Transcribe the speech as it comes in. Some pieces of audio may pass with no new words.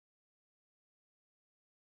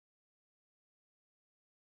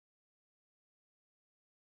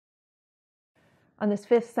On this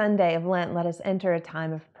fifth Sunday of Lent, let us enter a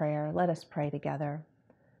time of prayer. Let us pray together.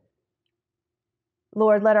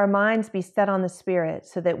 Lord, let our minds be set on the Spirit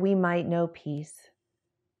so that we might know peace.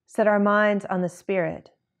 Set our minds on the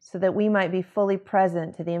Spirit so that we might be fully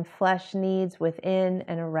present to the enfleshed needs within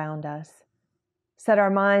and around us. Set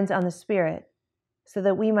our minds on the Spirit so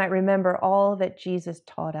that we might remember all that Jesus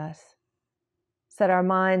taught us. Set our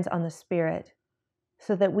minds on the Spirit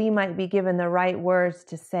so that we might be given the right words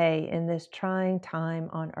to say in this trying time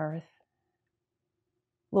on earth.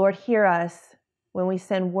 Lord, hear us when we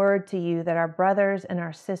send word to you that our brothers and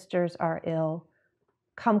our sisters are ill.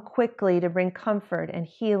 Come quickly to bring comfort and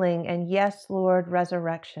healing and, yes, Lord,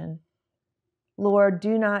 resurrection. Lord,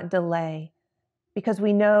 do not delay, because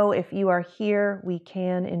we know if you are here, we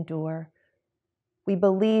can endure. We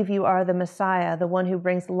believe you are the Messiah, the one who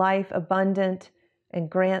brings life abundant and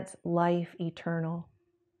grants life eternal.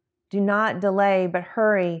 Do not delay, but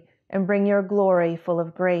hurry and bring your glory full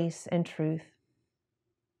of grace and truth.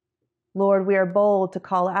 Lord, we are bold to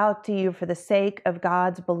call out to you for the sake of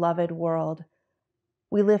God's beloved world.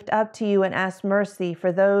 We lift up to you and ask mercy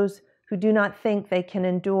for those who do not think they can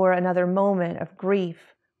endure another moment of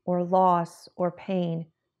grief or loss or pain.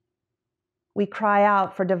 We cry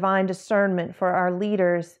out for divine discernment for our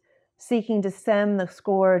leaders seeking to stem the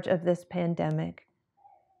scourge of this pandemic.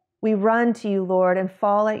 We run to you, Lord, and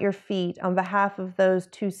fall at your feet on behalf of those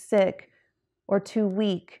too sick or too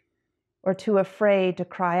weak or too afraid to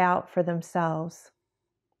cry out for themselves.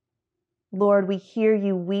 Lord, we hear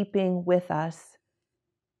you weeping with us.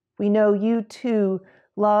 We know you too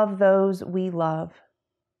love those we love.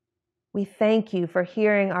 We thank you for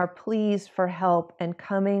hearing our pleas for help and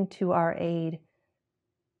coming to our aid.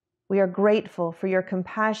 We are grateful for your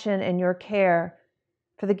compassion and your care,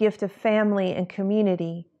 for the gift of family and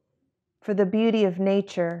community, for the beauty of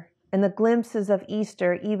nature and the glimpses of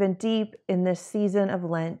Easter even deep in this season of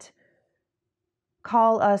Lent.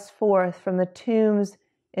 Call us forth from the tombs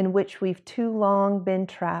in which we've too long been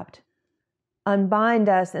trapped. Unbind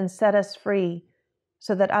us and set us free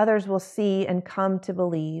so that others will see and come to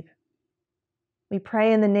believe. We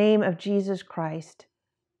pray in the name of Jesus Christ,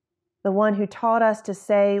 the one who taught us to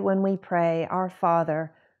say when we pray, Our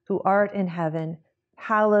Father, who art in heaven,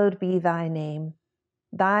 hallowed be thy name.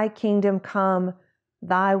 Thy kingdom come,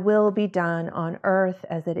 thy will be done on earth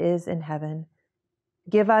as it is in heaven.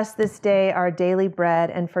 Give us this day our daily bread,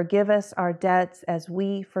 and forgive us our debts as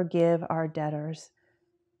we forgive our debtors.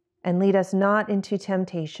 And lead us not into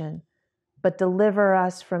temptation, but deliver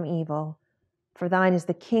us from evil. For thine is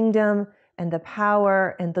the kingdom and the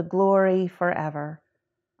power and the glory forever.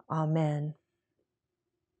 Amen.